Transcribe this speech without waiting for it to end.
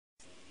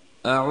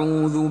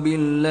أعوذ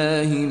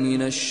بالله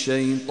من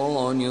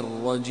الشيطان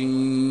الرجيم.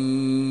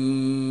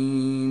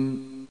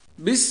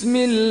 بسم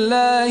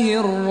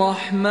الله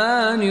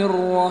الرحمن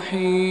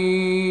الرحيم.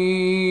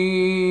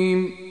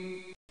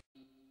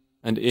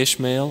 And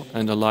Ishmael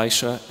and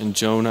Elisha and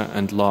Jonah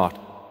and Lot,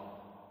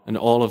 and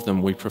all of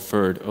them we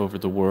preferred over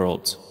the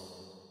worlds.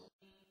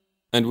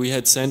 And we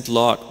had sent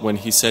Lot when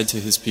he said to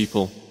his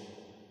people,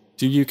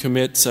 "Do you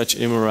commit such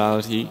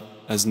immorality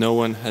as no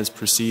one has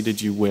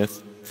preceded you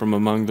with from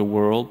among the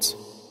worlds?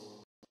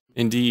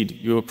 Indeed,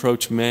 you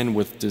approach men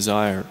with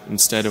desire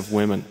instead of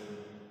women.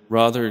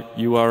 Rather,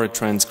 you are a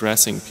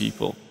transgressing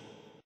people."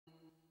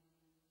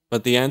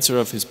 But the answer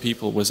of his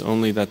people was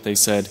only that they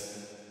said,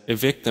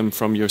 "Evict them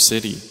from your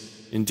city.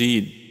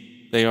 Indeed,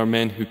 they are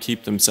men who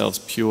keep themselves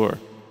pure."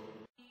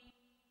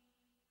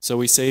 So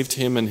we saved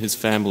him and his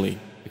family,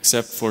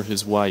 except for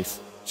his wife.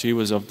 She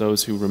was of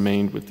those who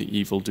remained with the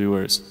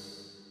evildoers.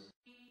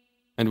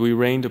 And we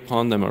rained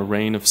upon them a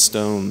rain of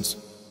stones.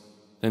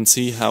 Then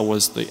see how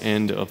was the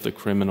end of the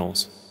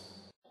criminals.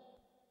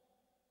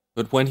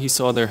 But when he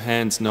saw their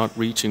hands not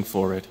reaching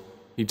for it,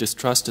 he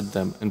distrusted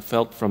them and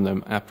felt from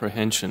them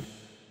apprehension.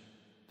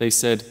 They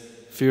said,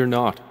 "Fear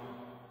not,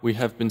 we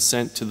have been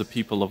sent to the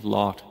people of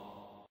Lot."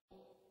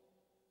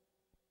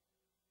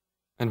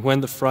 And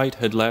when the fright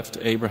had left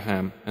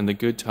Abraham and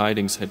the good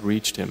tidings had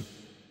reached him,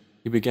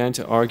 he began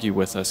to argue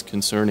with us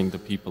concerning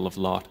the people of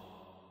Lot.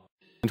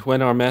 And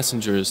when our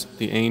messengers,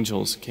 the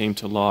angels, came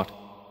to Lot,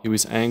 he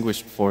was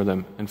anguished for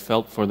them and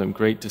felt for them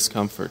great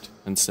discomfort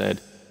and said,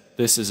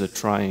 "This is a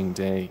trying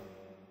day."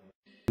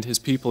 And his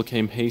people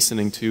came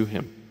hastening to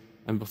him,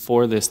 and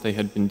before this they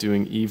had been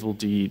doing evil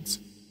deeds.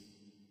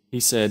 He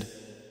said,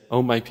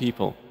 "O my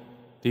people,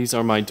 these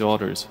are my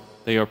daughters,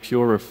 they are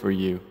purer for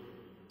you.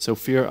 So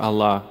fear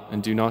Allah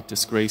and do not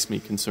disgrace me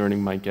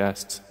concerning my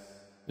guests.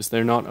 Is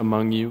there not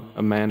among you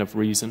a man of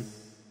reason?"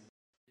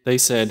 They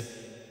said,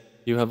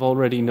 "You have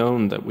already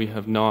known that we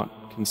have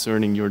not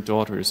concerning your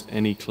daughters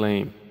any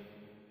claim.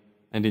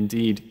 And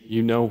indeed,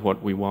 you know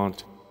what we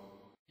want."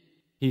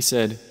 He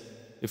said,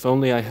 "If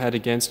only I had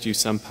against you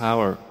some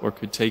power or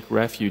could take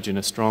refuge in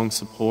a strong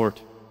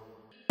support."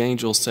 The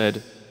angel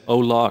said, "O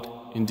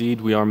Lot,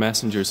 indeed we are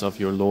messengers of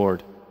your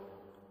Lord.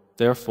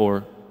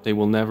 Therefore, they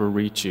will never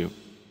reach you.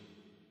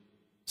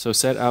 So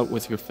set out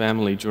with your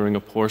family during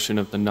a portion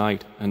of the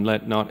night and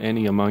let not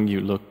any among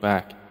you look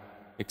back,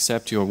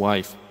 except your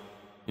wife.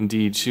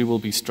 Indeed, she will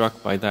be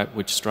struck by that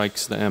which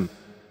strikes them.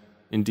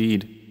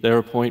 Indeed, their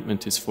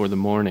appointment is for the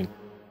morning.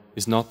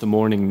 Is not the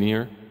morning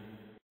near?"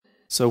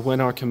 So when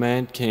our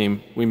command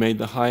came, we made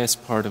the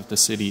highest part of the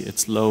city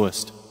its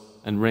lowest,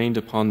 and rained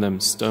upon them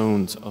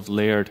stones of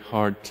layered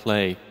hard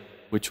clay,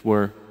 which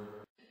were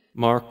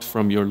marked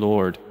from your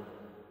Lord.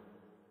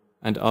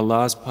 And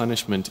Allah's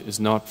punishment is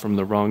not from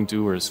the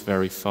wrongdoers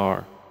very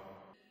far.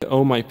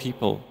 O my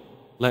people,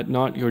 let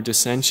not your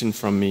dissension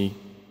from me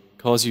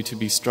cause you to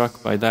be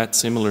struck by that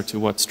similar to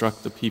what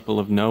struck the people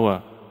of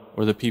Noah,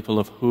 or the people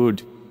of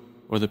Hud,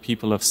 or the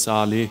people of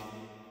Salih,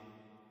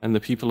 and the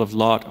people of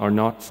Lot are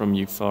not from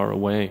you far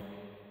away.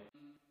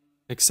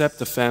 Except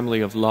the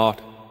family of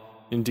Lot,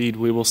 indeed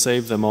we will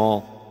save them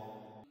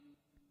all.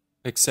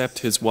 Except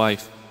his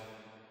wife,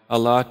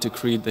 Allah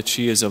decreed that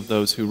she is of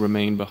those who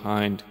remain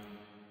behind.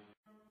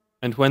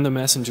 And when the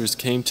messengers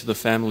came to the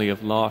family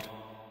of Lot,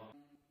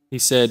 he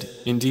said,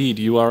 "Indeed,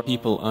 you are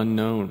people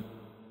unknown."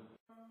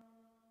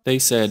 They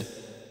said,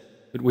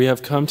 "But we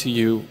have come to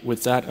you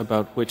with that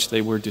about which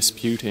they were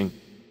disputing.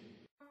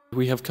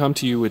 We have come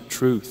to you with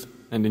truth,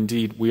 and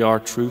indeed we are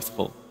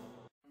truthful.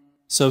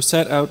 So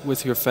set out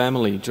with your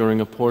family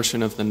during a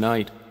portion of the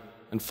night,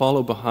 and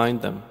follow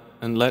behind them,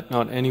 and let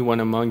not anyone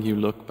among you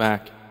look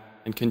back,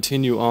 and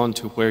continue on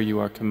to where you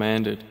are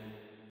commanded."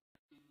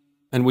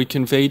 And we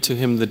conveyed to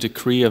him the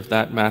decree of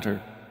that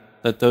matter,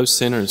 that those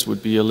sinners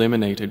would be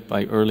eliminated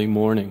by early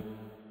morning.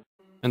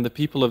 And the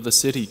people of the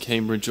city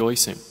came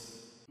rejoicing.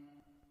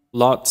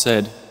 Lot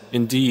said,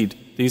 "Indeed,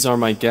 these are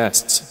my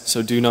guests,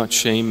 so do not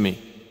shame me.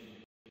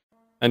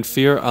 And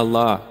fear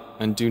Allah,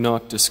 and do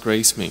not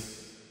disgrace me."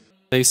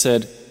 They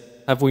said,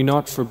 "Have we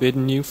not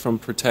forbidden you from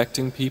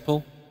protecting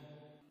people?"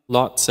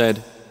 Lot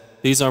said,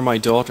 "These are my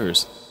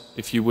daughters,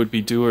 if you would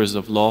be doers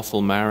of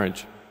lawful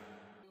marriage."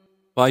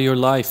 By your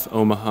life,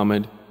 O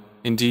Muhammad,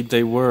 indeed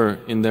they were,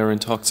 in their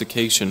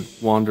intoxication,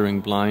 wandering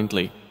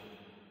blindly,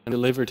 and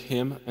delivered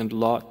him and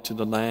Lot to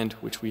the land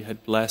which we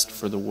had blessed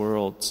for the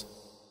worlds.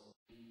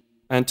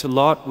 And to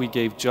Lot we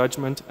gave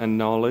judgment and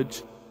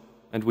knowledge,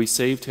 and we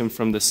saved him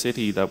from the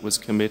city that was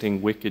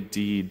committing wicked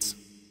deeds.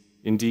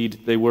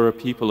 Indeed, they were a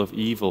people of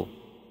evil,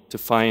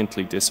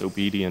 defiantly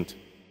disobedient.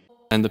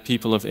 And the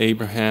people of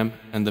Abraham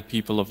and the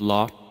people of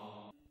Lot.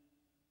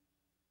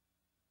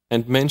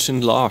 And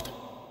mention Lot,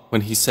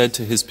 when he said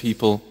to his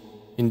people,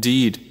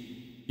 "Indeed,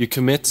 you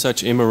commit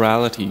such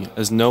immorality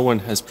as no one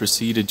has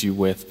preceded you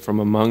with from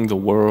among the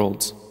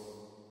worlds."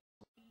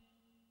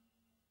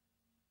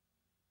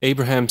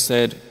 Abraham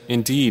said,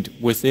 "Indeed,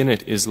 within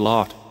it is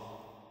Lot."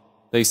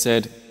 They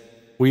said,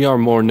 "We are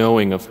more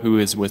knowing of who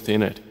is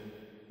within it.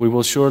 We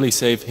will surely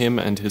save him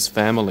and his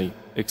family,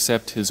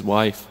 except his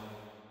wife.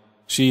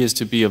 She is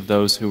to be of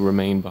those who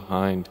remain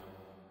behind.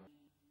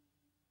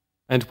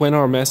 And when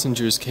our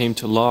messengers came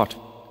to Lot,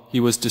 he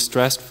was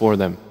distressed for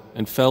them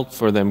and felt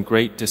for them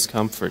great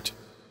discomfort.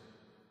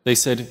 They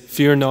said,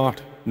 "Fear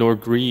not, nor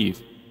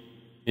grieve.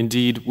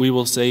 Indeed, we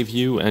will save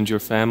you and your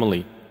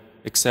family,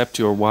 except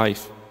your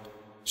wife.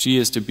 She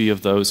is to be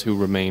of those who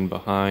remain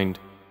behind."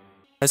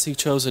 Has he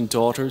chosen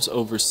daughters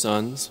over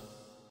sons?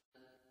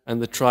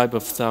 And the tribe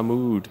of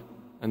Thamud,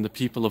 and the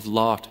people of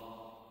Lot,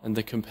 and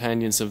the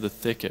companions of the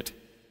thicket,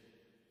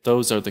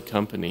 those are the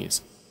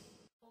companies.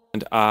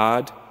 And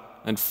Ad,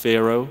 and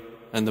Pharaoh,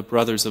 and the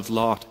brothers of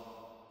Lot.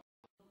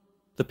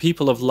 The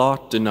people of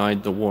Lot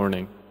denied the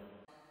warning.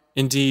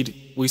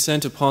 Indeed, we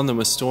sent upon them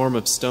a storm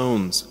of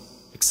stones,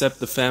 except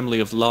the family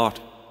of Lot.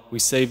 We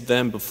saved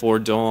them before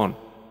dawn,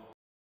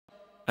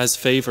 as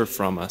favor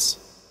from us.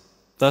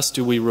 Thus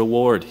do we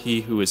reward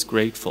he who is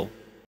grateful.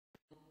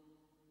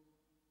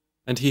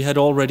 And he had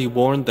already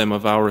warned them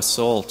of our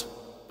assault,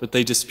 but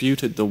they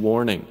disputed the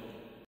warning.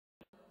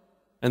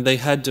 And they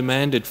had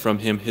demanded from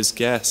him his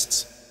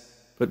guests,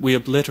 but we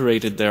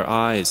obliterated their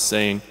eyes,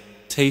 saying,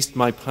 "Taste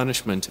my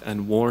punishment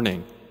and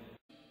warning."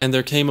 And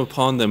there came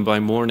upon them by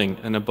morning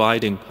an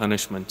abiding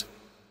punishment.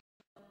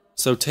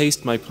 So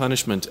taste my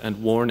punishment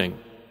and warning.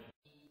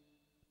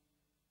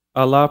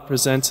 Allah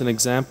presents an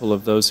example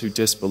of those who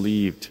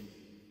disbelieved.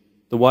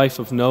 The wife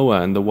of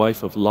Noah and the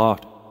wife of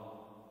Lot.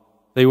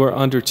 They were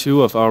under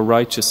two of our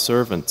righteous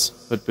servants,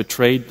 but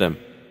betrayed them,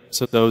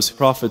 so those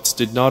prophets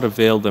did not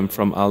avail them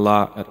from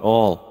Allah at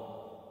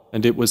all.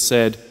 And it was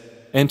said,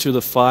 "Enter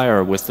the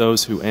fire with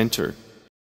those who enter."